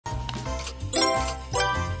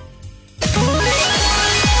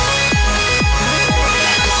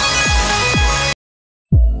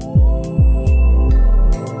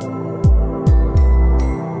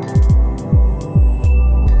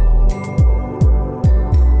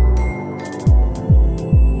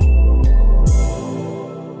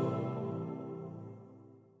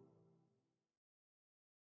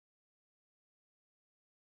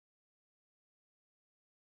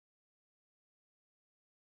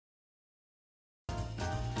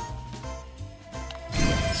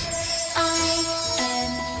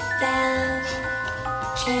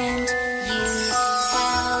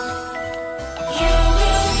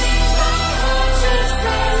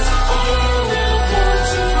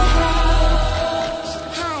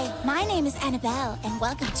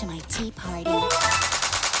welcome to my tea party.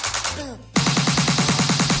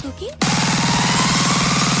 Spooky?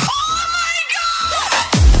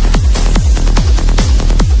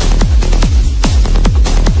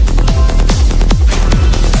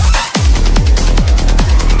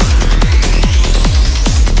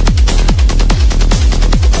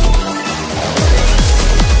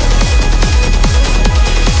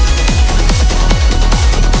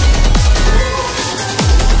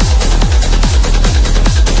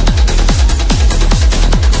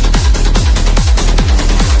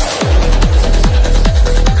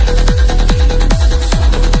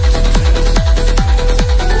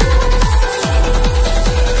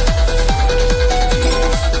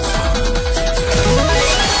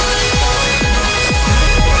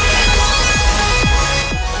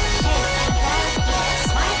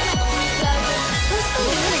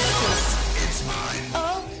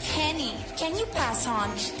 Can you pass on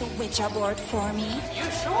the Ouija board for me? You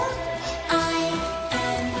sure? I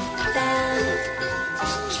am Belle.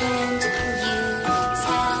 Can you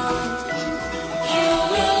tell? You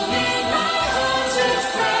will meet my haunted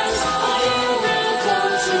friends, or you will go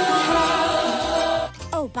to hell.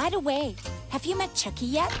 Oh, by the way, have you met Chucky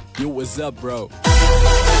yet? Yo, what's up, bro?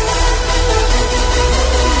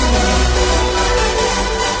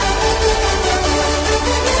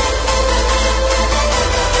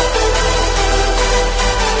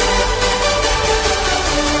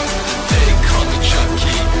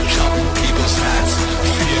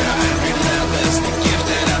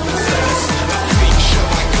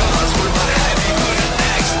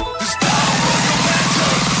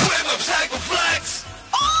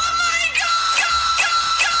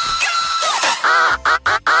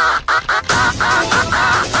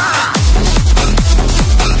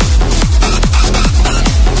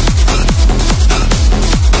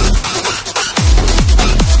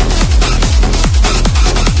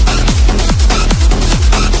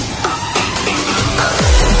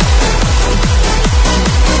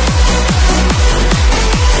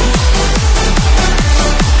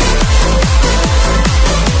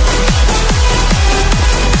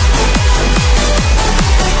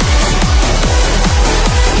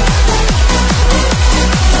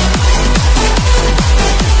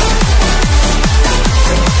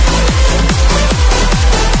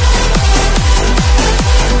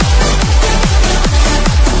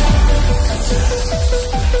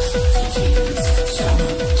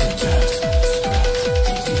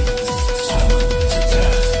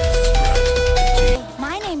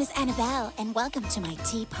 And welcome to my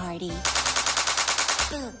tea party.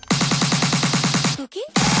 Spooky?